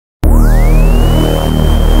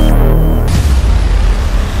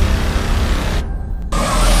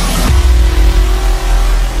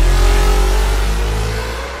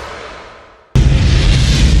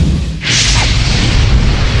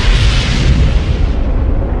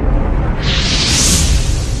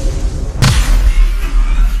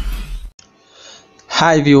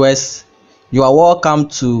Hi viewers, you are welcome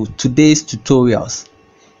to today's tutorials.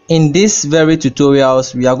 In this very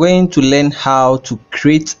tutorials, we are going to learn how to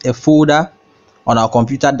create a folder on our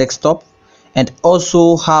computer desktop and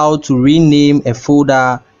also how to rename a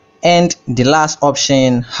folder, and the last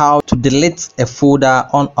option, how to delete a folder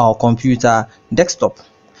on our computer desktop.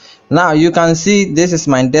 Now you can see this is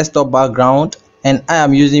my desktop background and I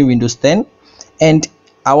am using Windows 10 and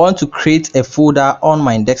I want to create a folder on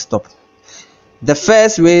my desktop. The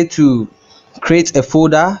first way to create a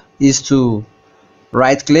folder is to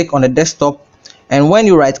right click on the desktop, and when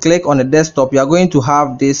you right click on the desktop you are going to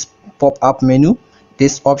have this pop-up menu,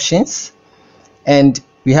 these options, and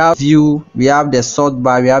we have view, we have the sort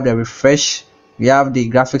bar, we have the refresh, we have the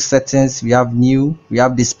graphic settings, we have new, we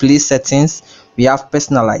have display settings, we have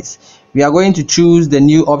personalize. We are going to choose the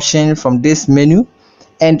new option from this menu,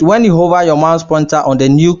 and when you hover your mouse pointer on the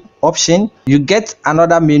new option you get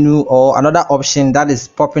another menu or another option that is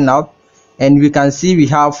popping up, and we can see we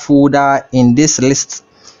have folder in this list.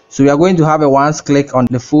 So we are going to have a once click on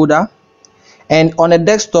the folder, and on the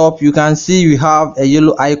desktop you can see we have a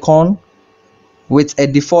yellow icon with a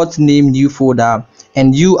default name new folder,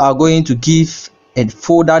 and you are going to give a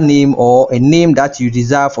folder name or a name that you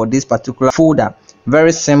desire for this particular folder.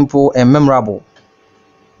 Very simple and memorable.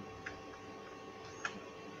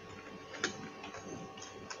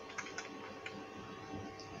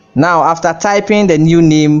 Now after typing the new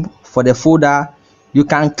name for the folder, you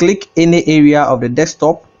can click any area of the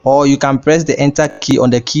desktop or you can press the enter key on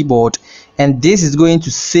the keyboard, and this is going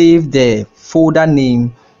to save the folder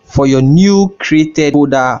name for your new created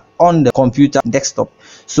folder on the computer desktop.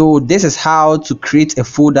 So this is how to create a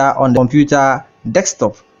folder on the computer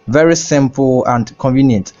desktop. Very simple and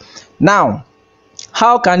convenient. Now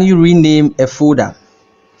how can you rename a folder?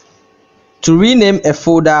 To rename a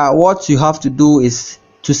folder, what you have to do is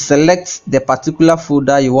to select the particular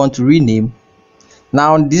folder you want to rename.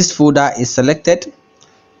 Now this folder is selected,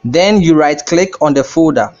 then you right click on the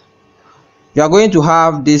folder. You are going to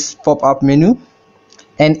have this pop-up menu,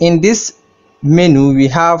 and in this menu we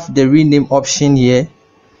have the rename option here.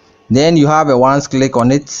 Then you have a once click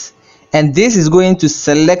on it, and this is going to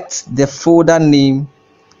select the folder name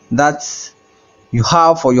that you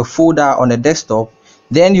have for your folder on the desktop.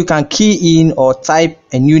 Then you can key in or type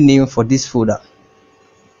a new name for this folder.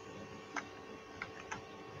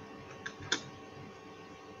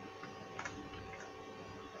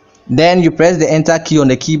 Then you press the enter key on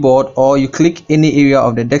the keyboard or you click any area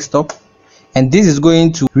of the desktop, and this is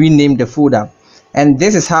going to rename the folder. And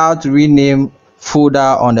this is how to rename folder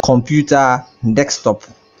on the computer desktop.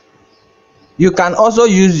 You can also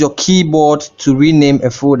use your keyboard to rename a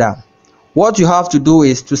folder. What you have to do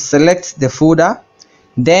is to select the folder,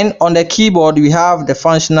 then on the keyboard we have the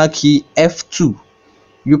functional key F2.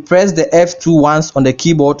 You press the F2 once on the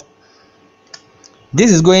keyboard.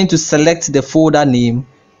 This is going to select the folder name.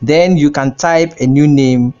 Then you can type a new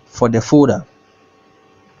name for the folder.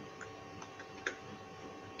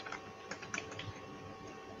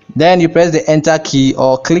 Then you press the enter key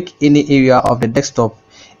or click any area of the desktop,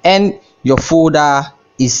 and your folder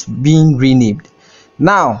is being renamed.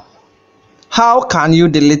 Now how can you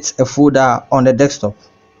delete a folder on the desktop?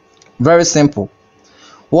 Very simple.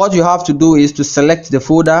 What you have to do is to select the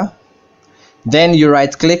folder, then you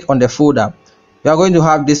right click on the folder. You are going to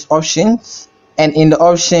have these options, and in the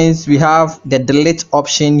options we have the delete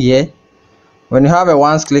option here. When you have a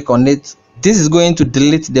once click on it, this is going to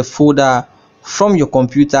delete the folder from your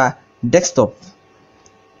computer desktop.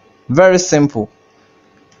 Very simple.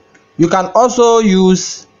 You can also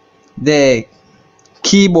use the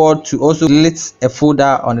keyboard to also delete a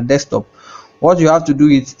folder on the desktop. What you have to do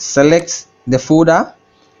is select the folder,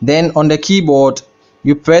 then on the keyboard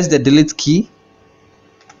you press the delete key,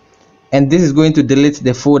 and this is going to delete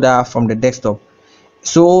the folder from the desktop.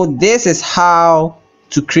 So this is how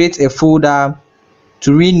to create a folder,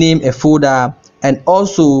 to rename a folder, and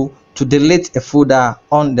also to delete a folder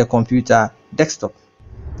on the computer desktop.